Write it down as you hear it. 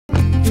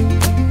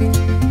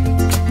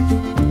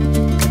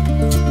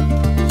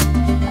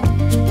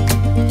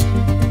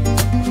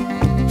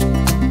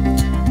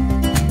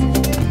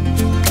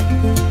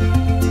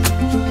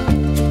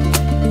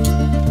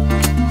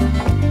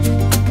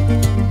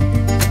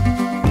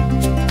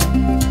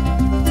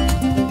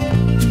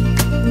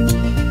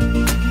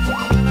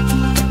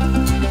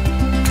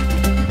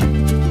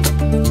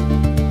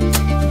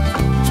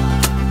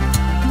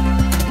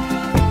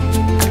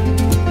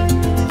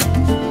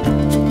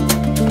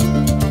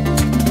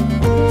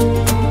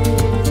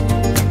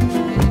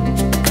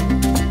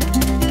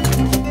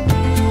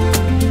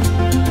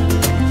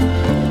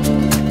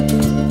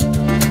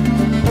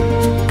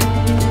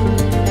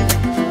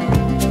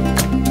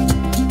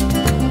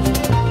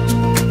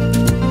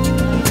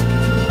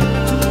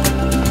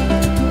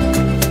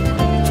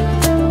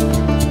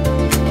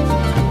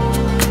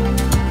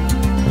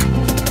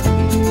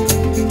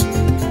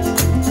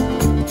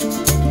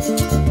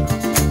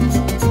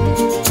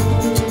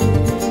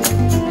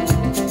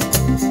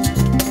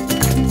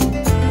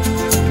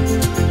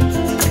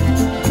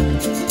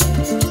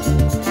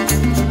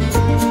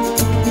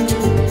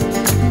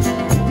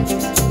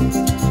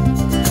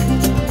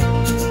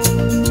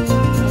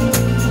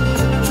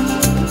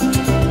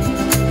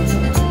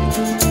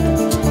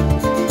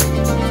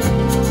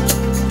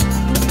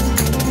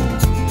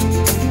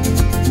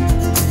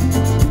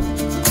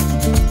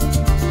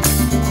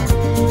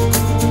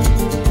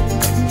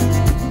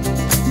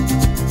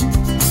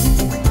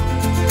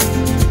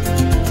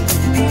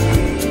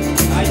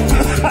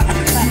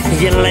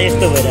यसलाई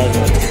यस्तो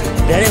भइरहेको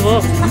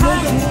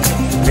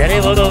धेरै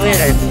भयो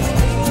उमेर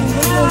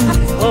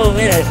ओ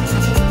उमेर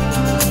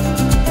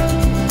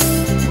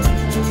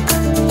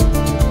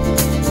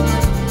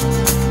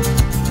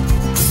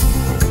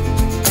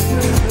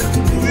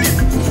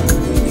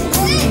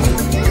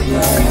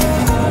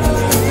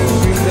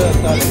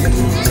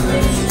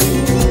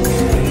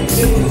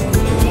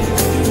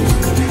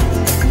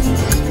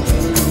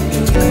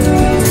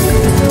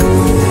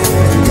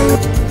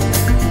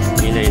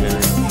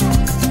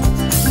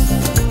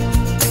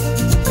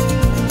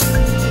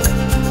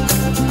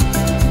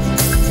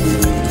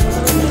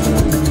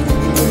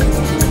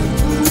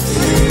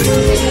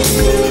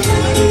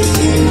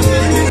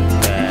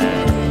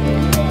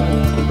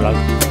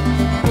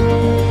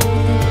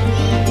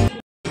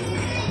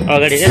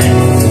अगाडि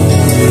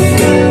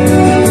चाहिँ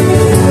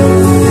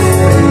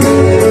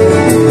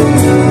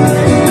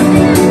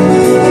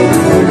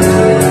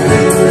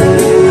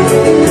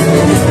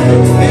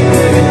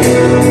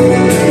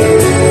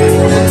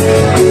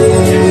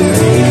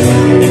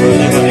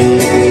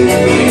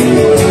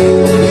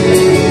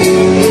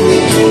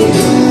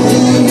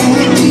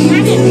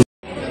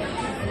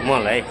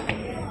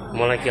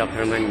मलाई के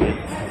अप्ठ्यारो मान्यो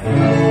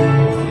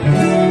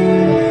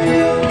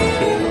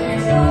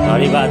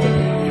हरिबहादुर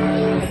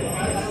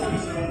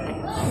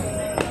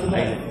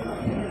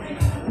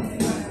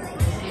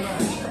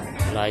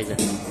ल आइज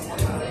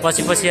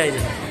पछि आइज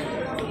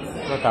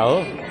कता हो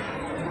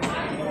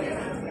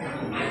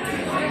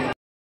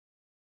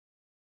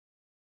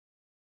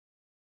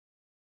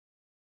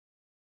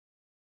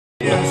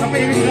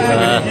सबै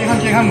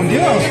खाम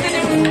हुन्थ्यो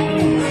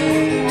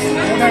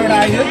एउटा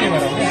आइदियो त्यही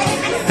भएर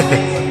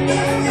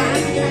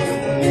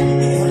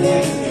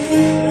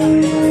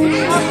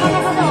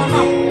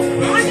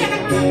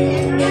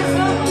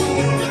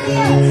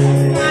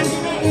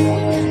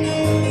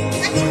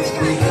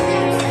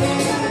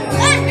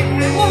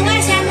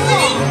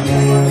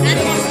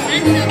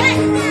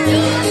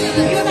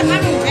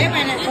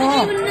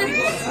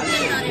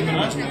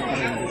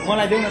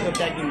मलाई देऊ न त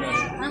प्याकिङ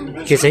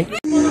के चाहिँ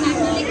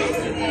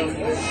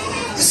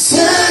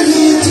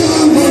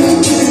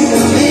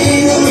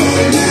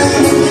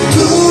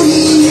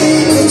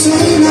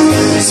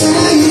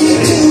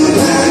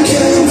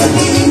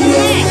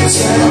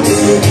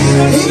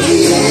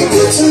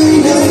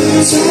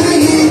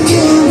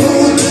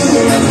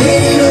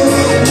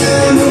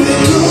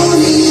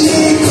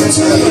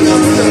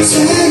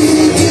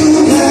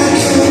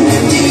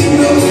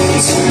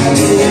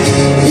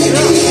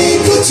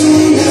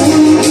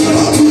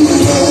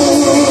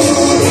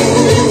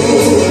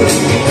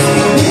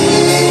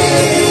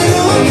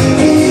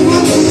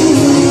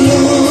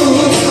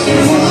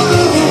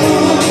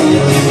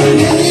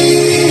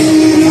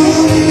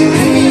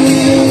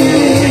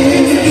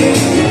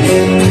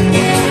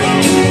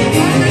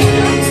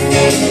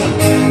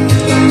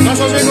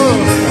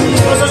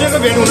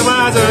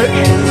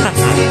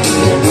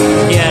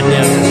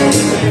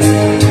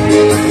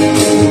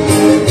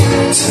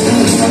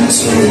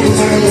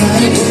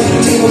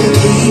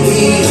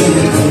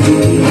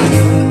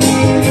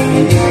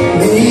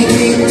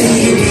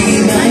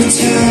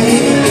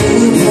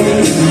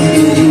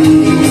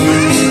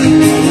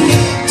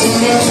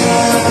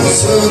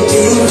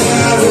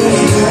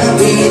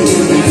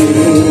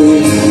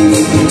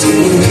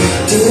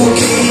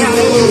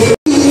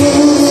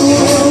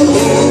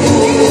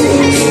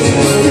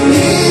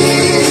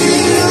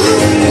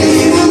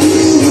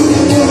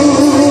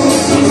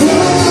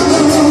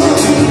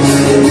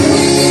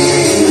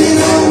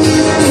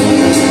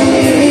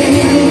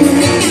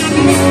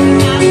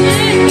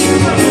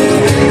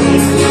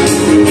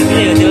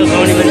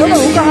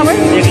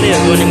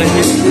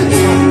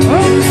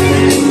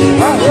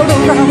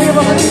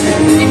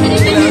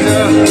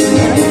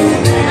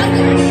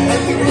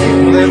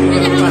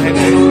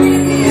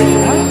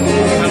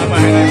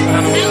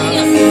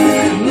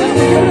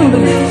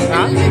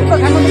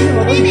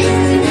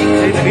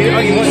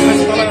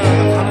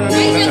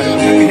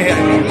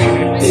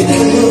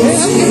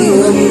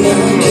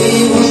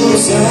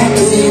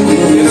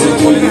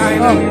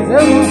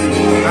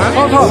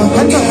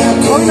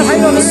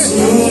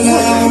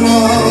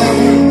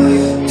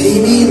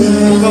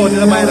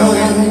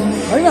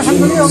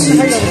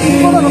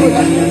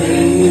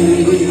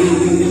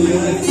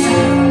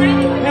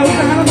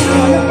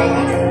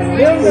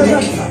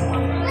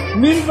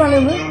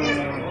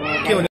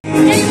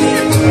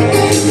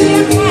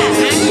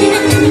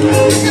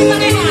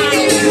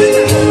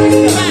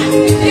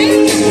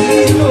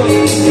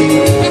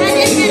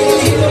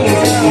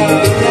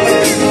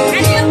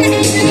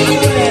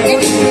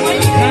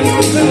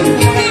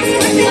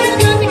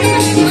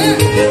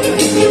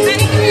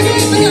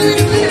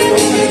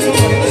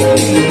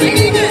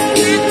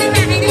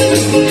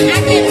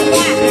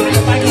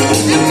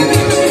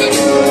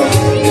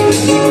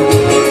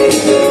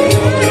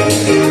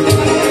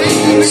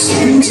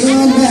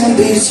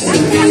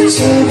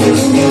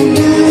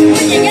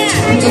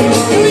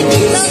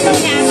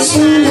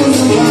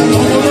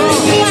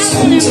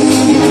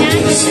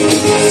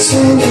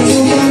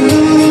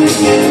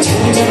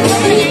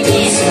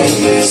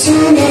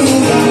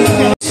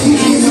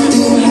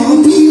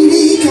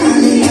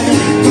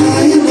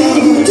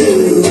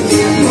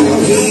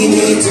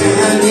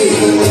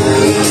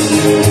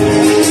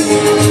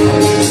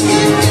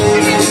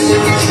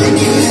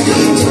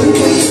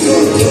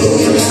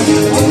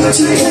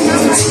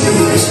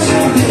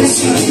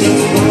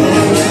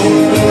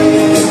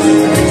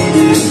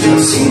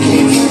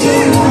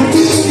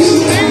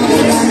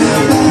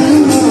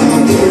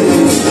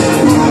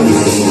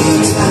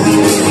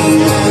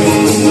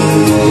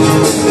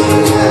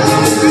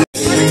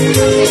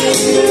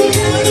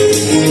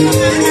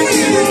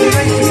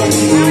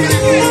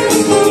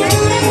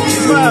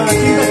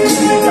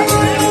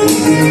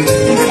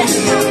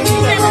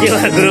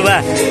गुरुबा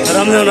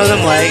रमझम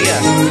रमझम भयो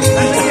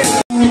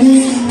क्या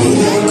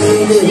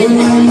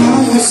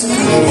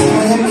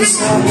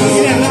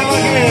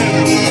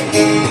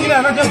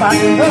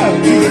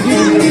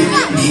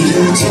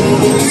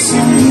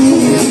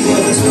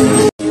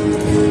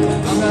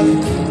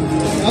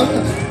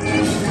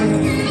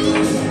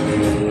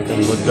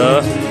बुद्ध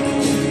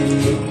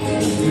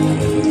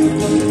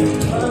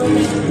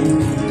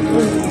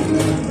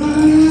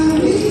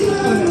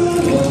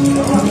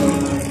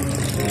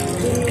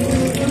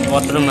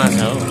पत्र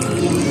माछा हो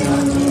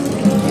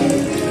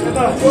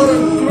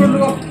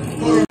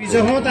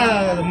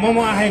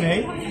मोमो आएन है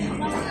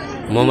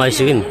मोमो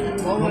आइसक्यो नि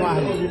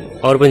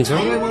अरू पनि छ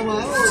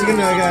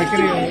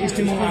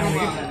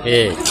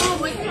ए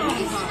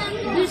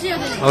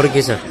अरू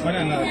के छ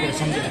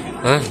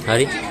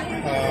हरि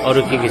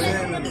अरू के छ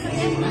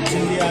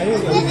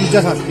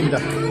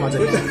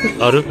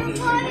अरू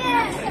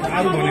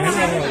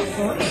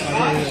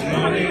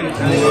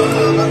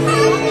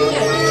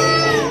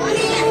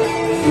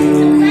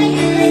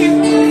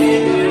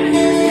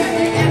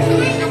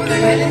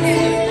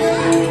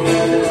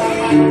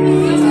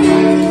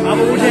अब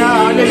उठे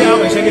अलिअलि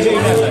अब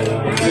भइसकेको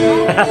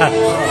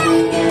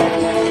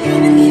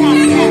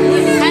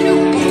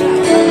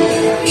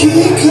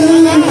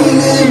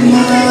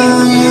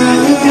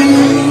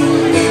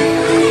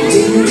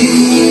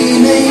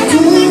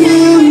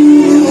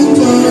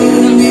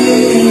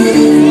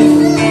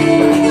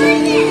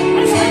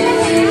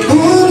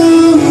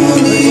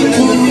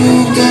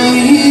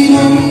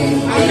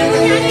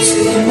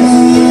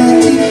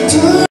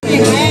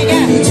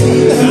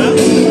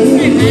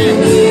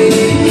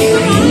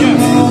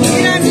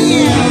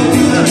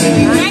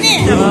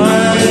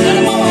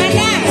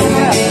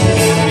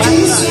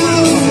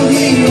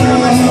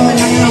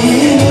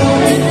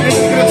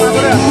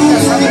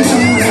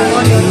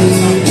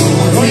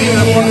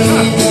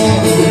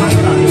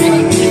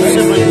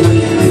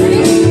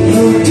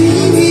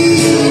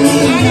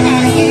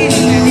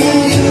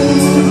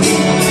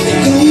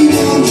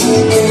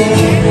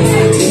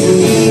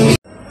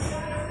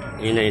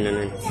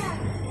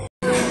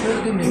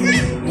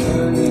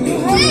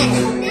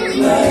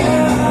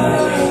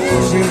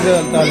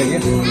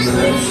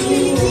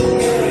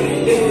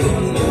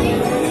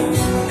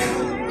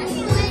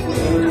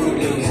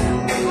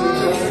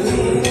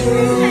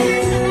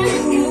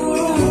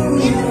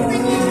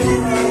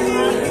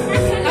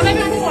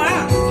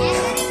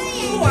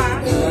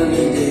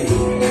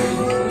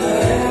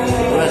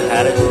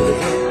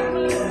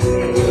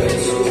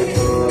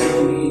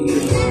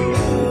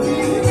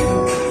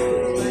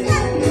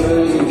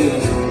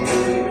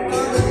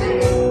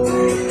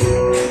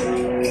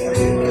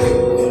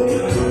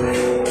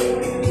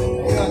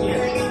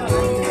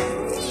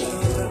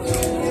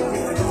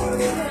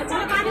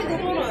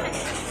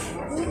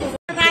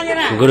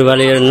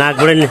गुरुबाले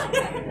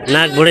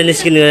नाकबाटै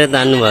निस्किने गरेर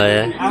तान्नु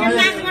भयो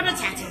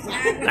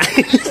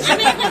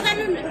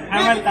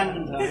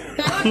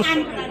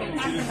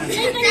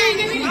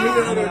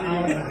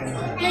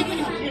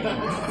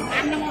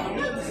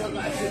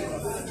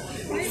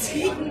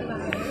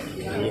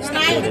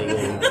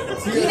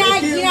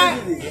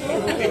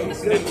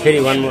फेरि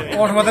वान मोर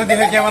ओठ मात्र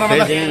देखे क्यामेरामा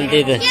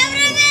त्यही त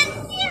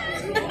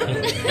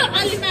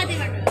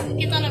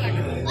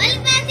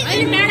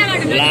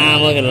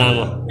लामो के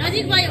लामो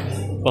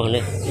कहने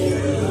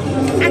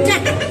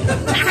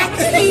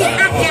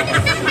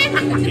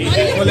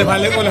ओले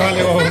फाले ओ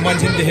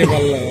मान्छे देखे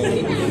बल्ल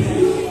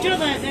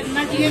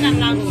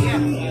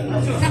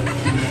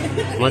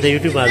म त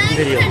युट्युब हाल्छु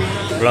फेरि यो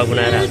ब्लग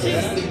बनाएर हाल्छु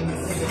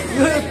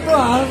यस्तो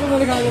हाल्छु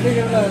मैले खाएको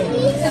देखेर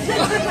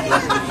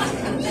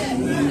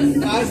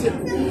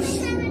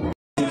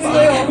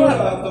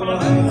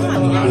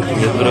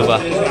गुरुबा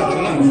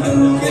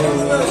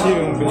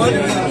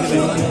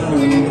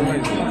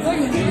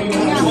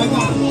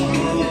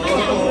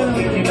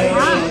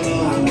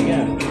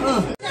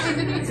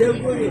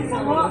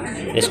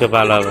यसको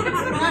पालो अब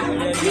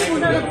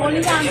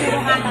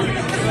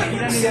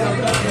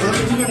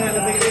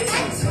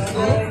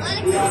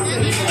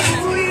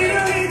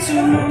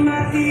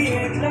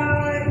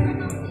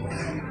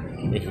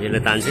यसले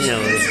तान्छ नि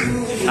अब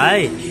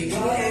हाई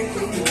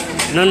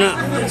न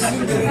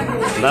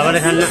बाबाले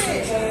खान्न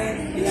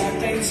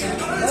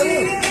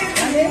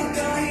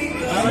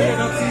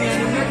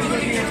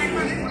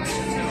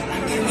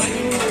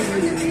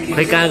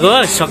खै कहाँ गयो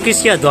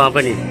सकिस् क्या धुवा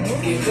पनि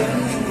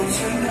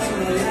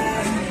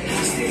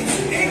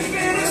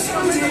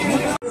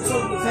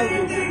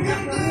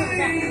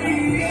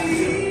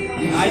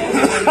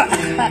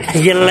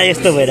यसलाई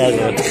यस्तो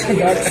भइरहेको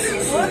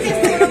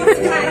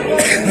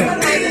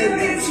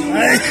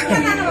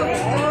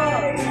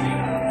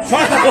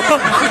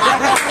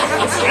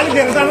अलिक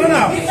धेरै जानु न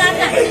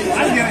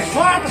अलिक धेरै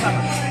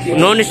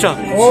नन स्टप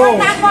ओ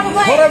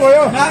थोरै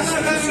भयो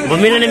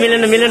मिलेन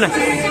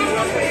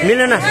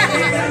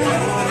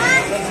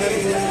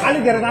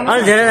अलिक धेरै जानु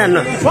अलि धेरै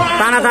जानु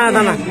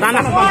ताना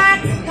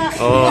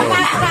ओ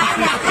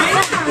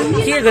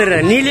के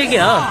गरेर निले के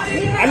हो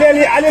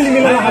अलि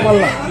मिल्न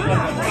बल्ल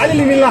अलि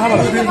मिल्न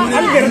बल्ल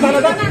अलिक धेरै जानु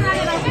त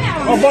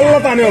बल्ल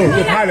तान्यो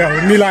थाहा भयो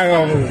मिलायो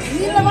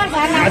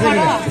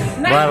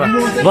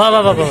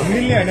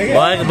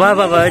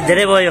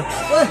भयो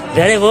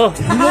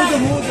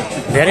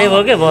धेरै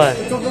भयो के भयो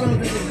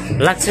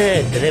लाग्छ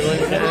धेरै भयो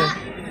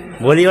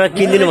भोलि एउटा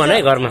किनिदिनु भन है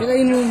घरमा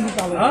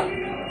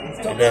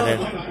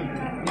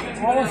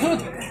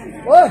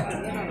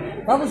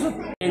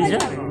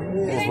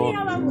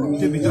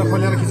त्यो भित्र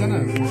खोलेर खिच न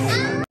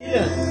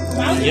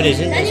यो रहेछ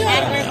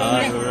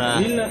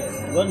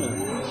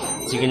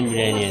चिकन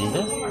बिरयानी हो नि त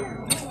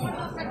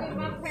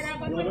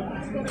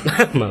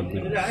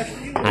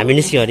हामी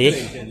निस्क्यो अरे है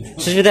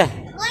सुस्मिता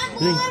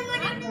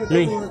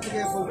नुई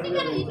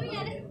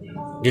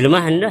ढिलोमा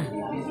खाने र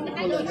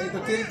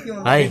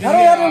है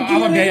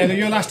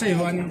यो लास्टै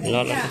हो अनि ल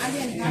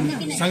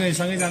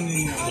सँगै जाने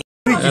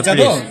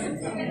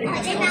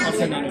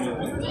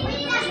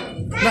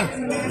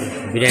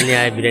बिरयानी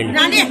आयो बिरयानी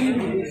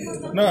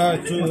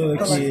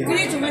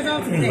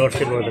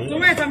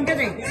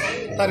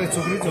तारे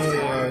चुक्री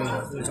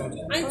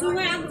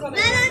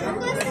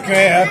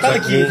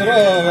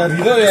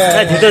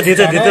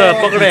धितो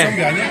पक्ड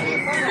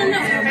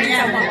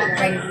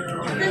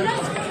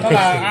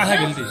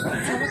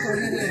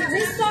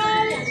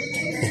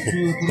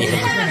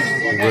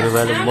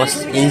गुरुबाले मस्त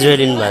इन्जोय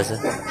लिनु भएको छ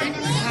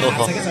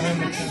ओहो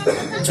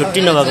छुट्टी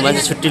नभएको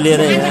मान्छे छुट्टी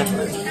लिएर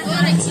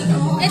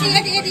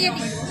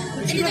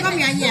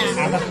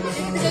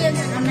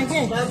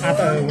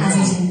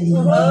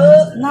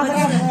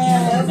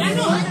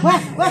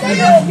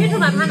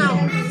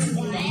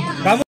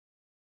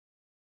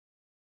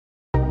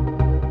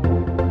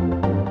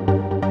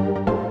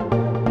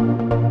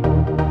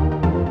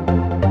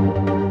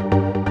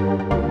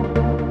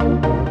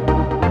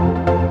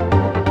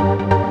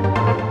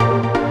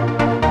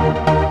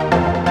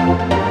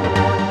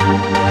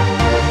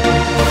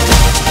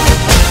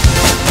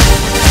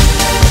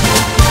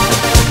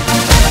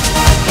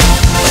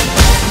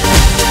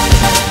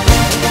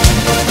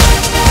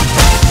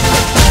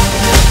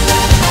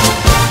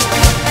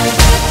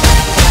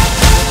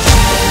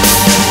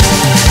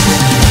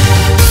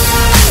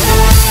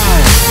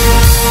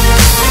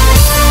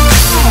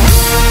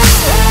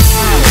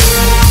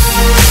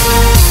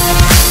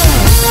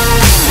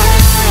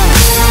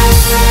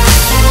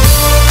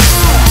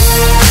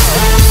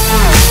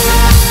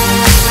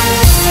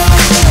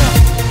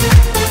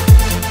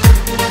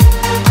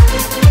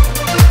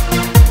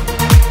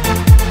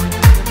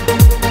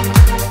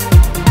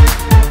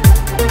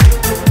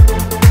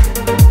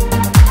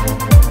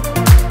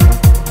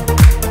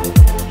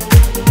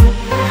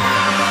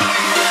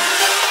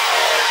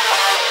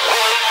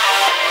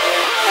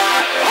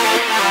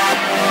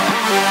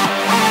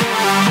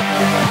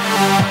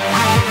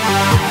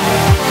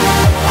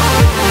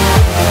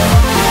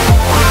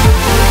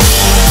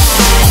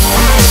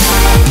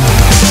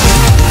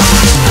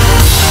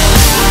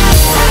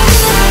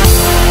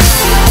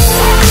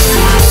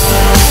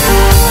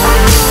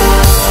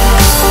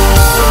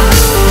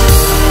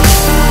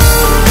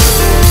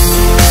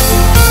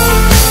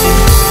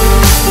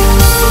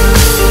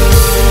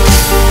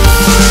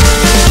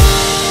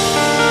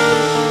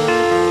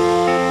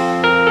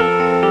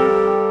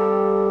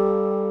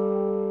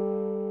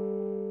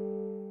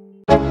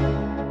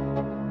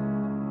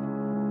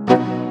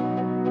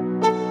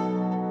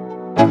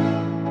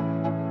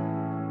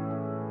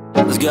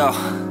go.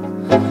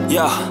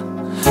 Yo,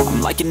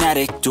 I'm like an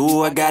addict,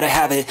 do I gotta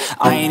have it.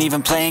 I ain't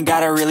even playing,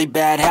 got a really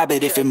bad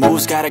habit. If it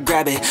moves, gotta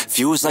grab it,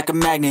 fuse like a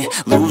magnet.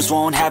 Lose,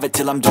 won't have it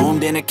till I'm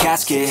doomed in a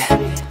casket.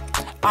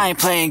 I ain't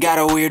playing, got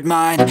a weird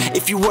mind.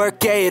 If you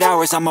work 8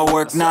 hours, I'ma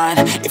work 9.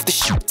 If the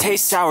shit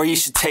tastes sour, you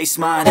should taste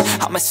mine.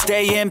 I'ma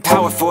stay in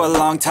power for a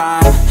long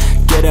time.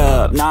 Get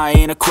up, nah, I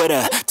ain't a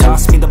quitter.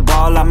 Toss me the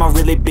ball, I'm a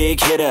really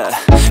big hitter.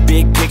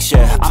 Big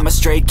picture, I'm a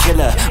straight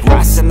killer.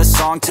 Rising the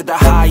song to the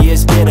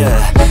highest bidder.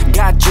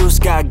 Got juice,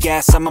 got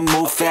gas, I'ma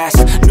move fast.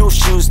 New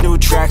shoes, new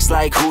tracks,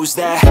 like who's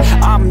that?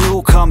 I'm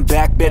new, come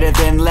back, better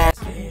than last.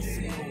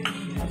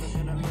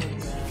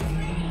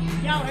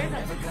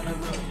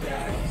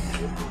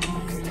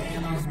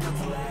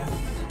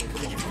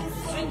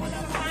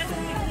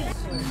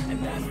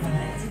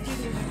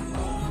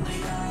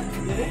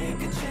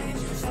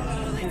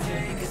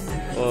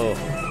 Oh.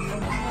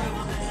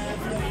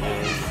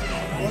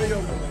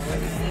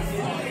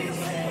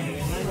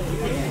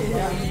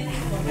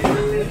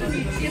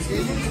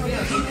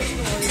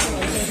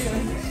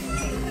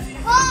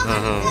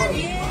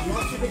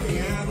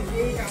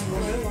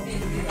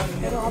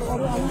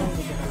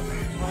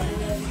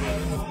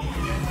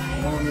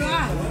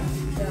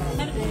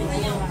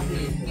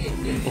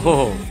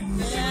 Oh,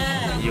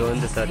 यो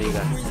अन्त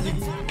तरिका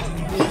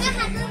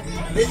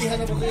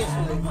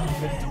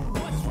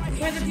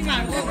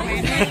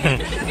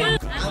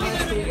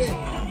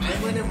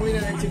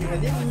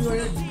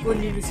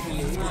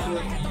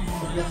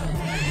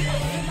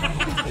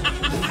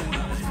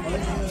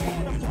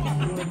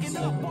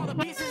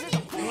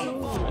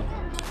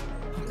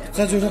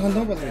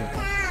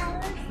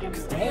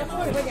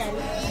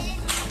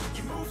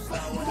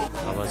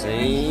अब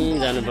चाहिँ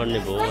जानुपर्ने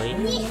भयो है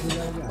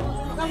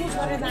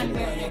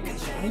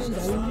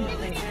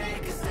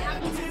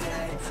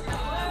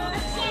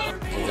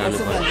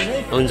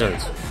हुन्छ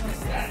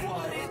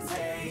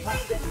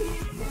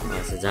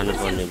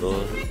जानुपर्ने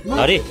भयो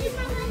अरे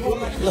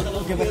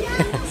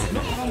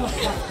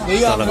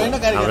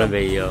हाम्रो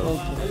भइयो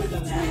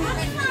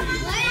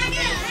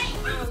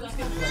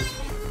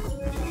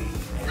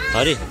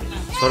अरे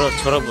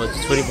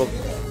छोरी पो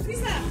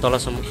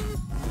तलसम्म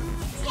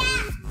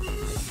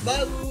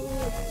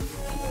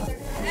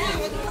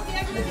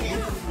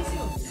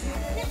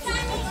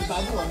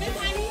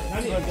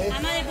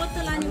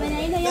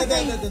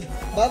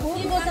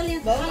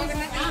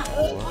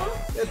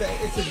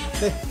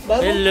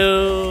हेलो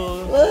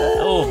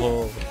ओहो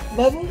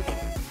बाबु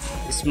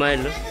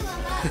स्माइल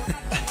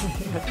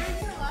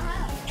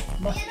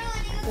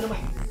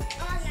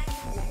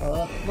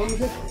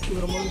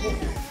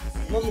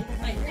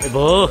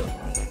भो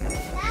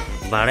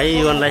भाडै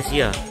अनलाई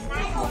सिया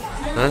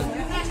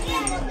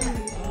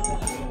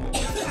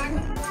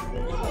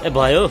ए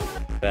भयो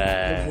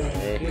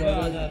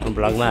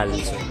ब्लगमा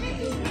हालिदिन्छु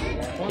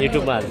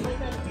युट्युबमा हाल्नु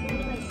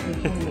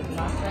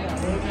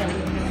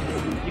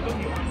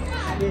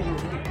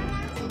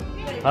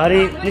अरे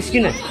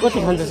निस्किन कति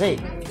खान्छस् है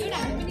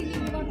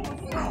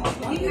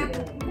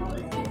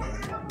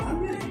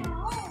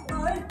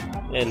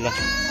ए ल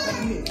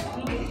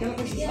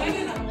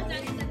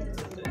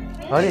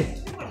अरे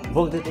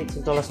बोक्दै त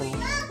एकछिन तलसम्म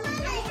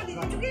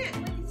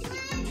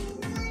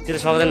तेरो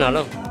सक्दैन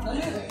होला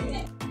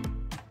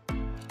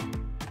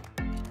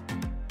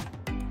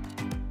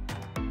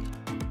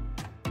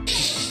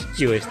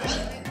के हो यस्तो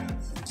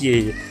के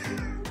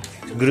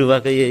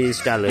गुरुबाको यो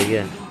स्टाइल हो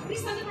क्या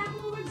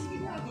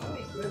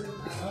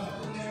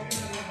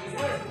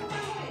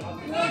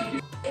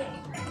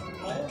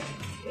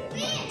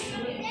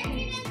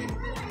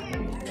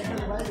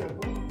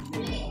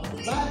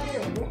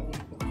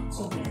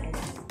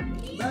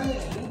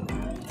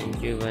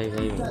थ्याङ्क यू भाइ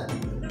भाइ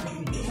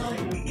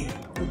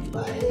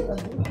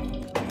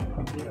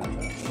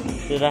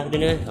त्यो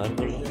राखिदिनु है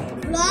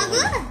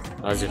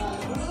हजुर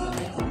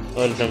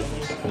वेलकम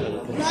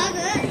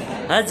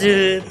हजुर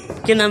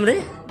के नाम रे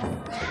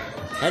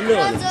हेलो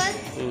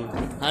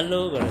हेलो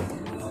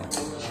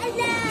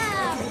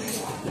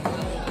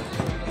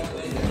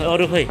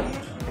अरू खोइ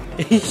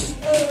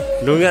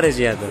ढुङ्गा रहेछ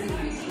यहाँ त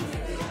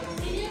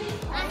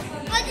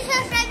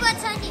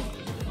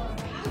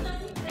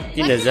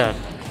 3000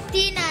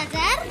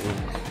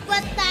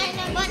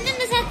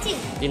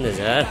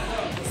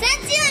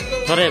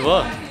 थोरै भयो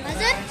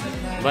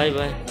बाई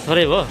बाई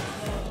थोरै भयो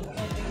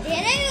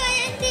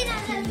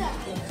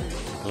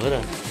हो र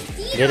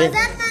धेरै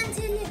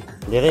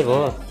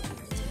भयो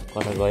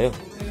कता गयो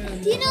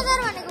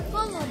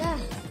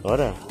हो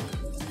र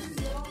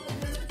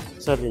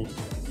sir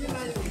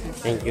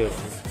thank you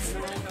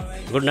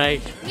good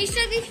night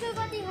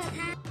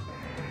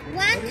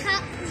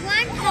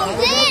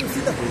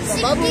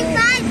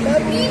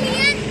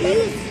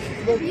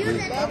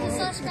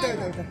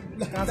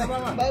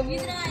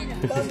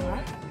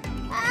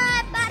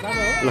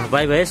ल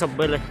बाई बाई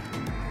सबैलाई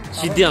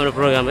सिद्धि हाम्रो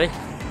प्रोग्राम है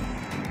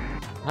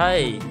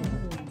हाई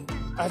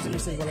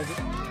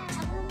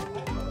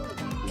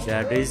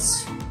द्याट इज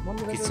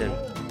किचन